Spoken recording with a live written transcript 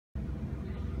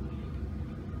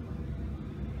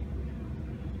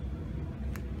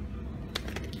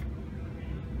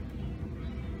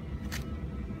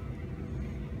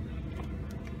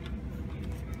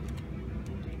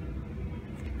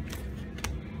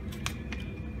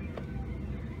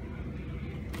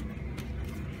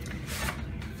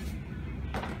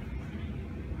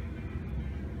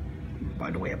By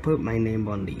the way, I put my name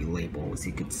on the label, as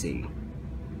you can see.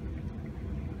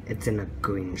 It's in a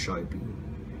green Sharpie,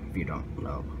 if you don't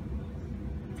know.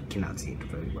 You cannot see it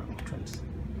very well, friends.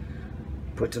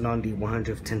 Put it on the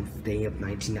 110th day of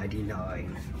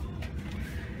 1999.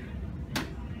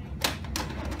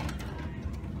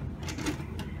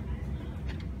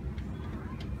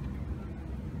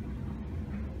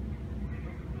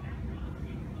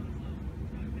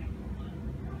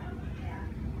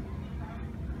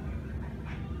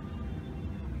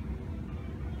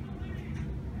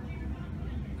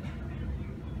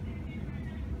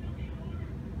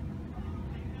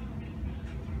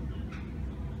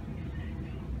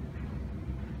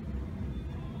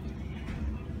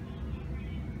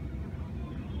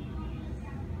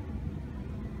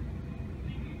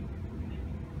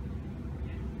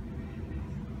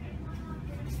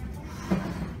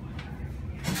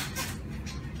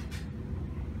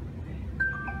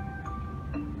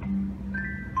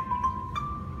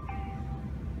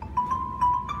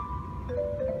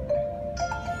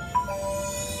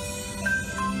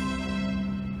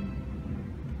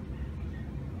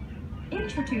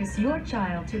 Introduce your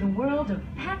child to the world of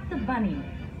Pat the Bunny.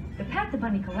 The Pat the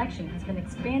Bunny collection has been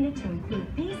expanded to include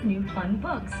these new fun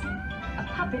books: a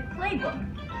puppet playbook,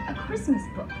 a Christmas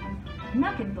book,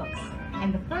 Nugget books,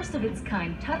 and the first of its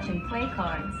kind touch and play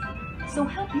cards. So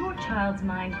help your child's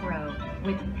mind grow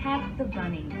with Pat the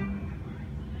Bunny.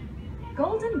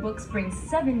 Golden Books brings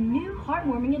 7 new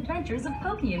heartwarming adventures of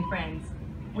Poky and friends.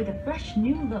 With a fresh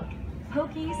new look,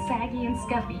 Poky, Saggy, and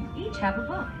Scuffy each have a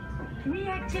book. 3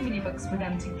 activity books for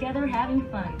them together having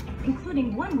fun,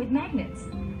 including one with magnets.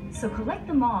 So collect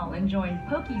them all and join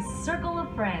Poky's circle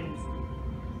of friends.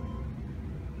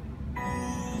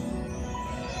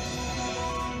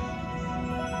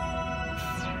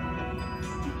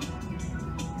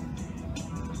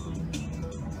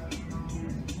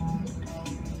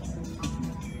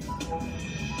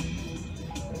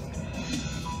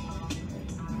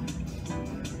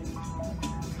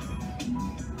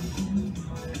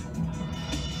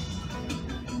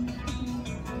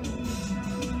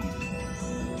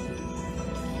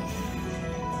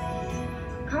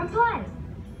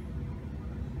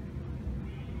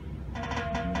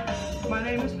 My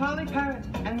name is Polly Parrot,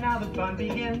 and now the fun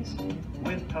begins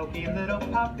with Poky Little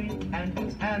Puppy and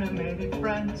his animated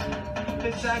friends.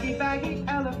 The Saggy Baggy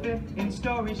Elephant in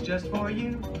stories just for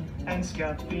you, and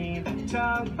Scuffy the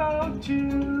Tugboat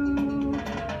too.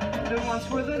 There once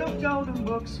were little golden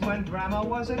books when Grandma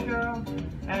was a girl,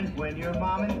 and when your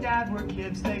mom and dad were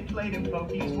kids, they played in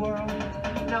Poky's world.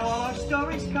 Now all our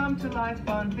stories come to life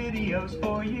on videos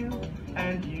for you,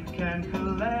 and you can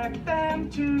collect them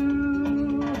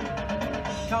too.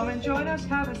 Come and join us,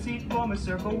 have a seat, form a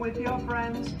circle with your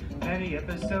friends. Many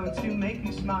episodes to make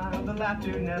you smile, the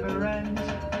laughter never ends.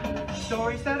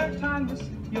 Stories that are timeless,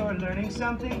 you're learning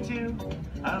something too.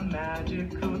 A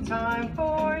magical time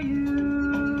for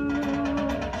you.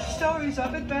 Stories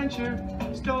of adventure,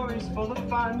 stories full of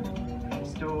fun,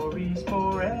 stories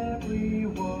for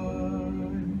everyone.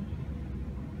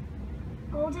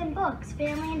 Golden Books,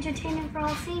 family entertainment for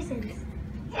all seasons.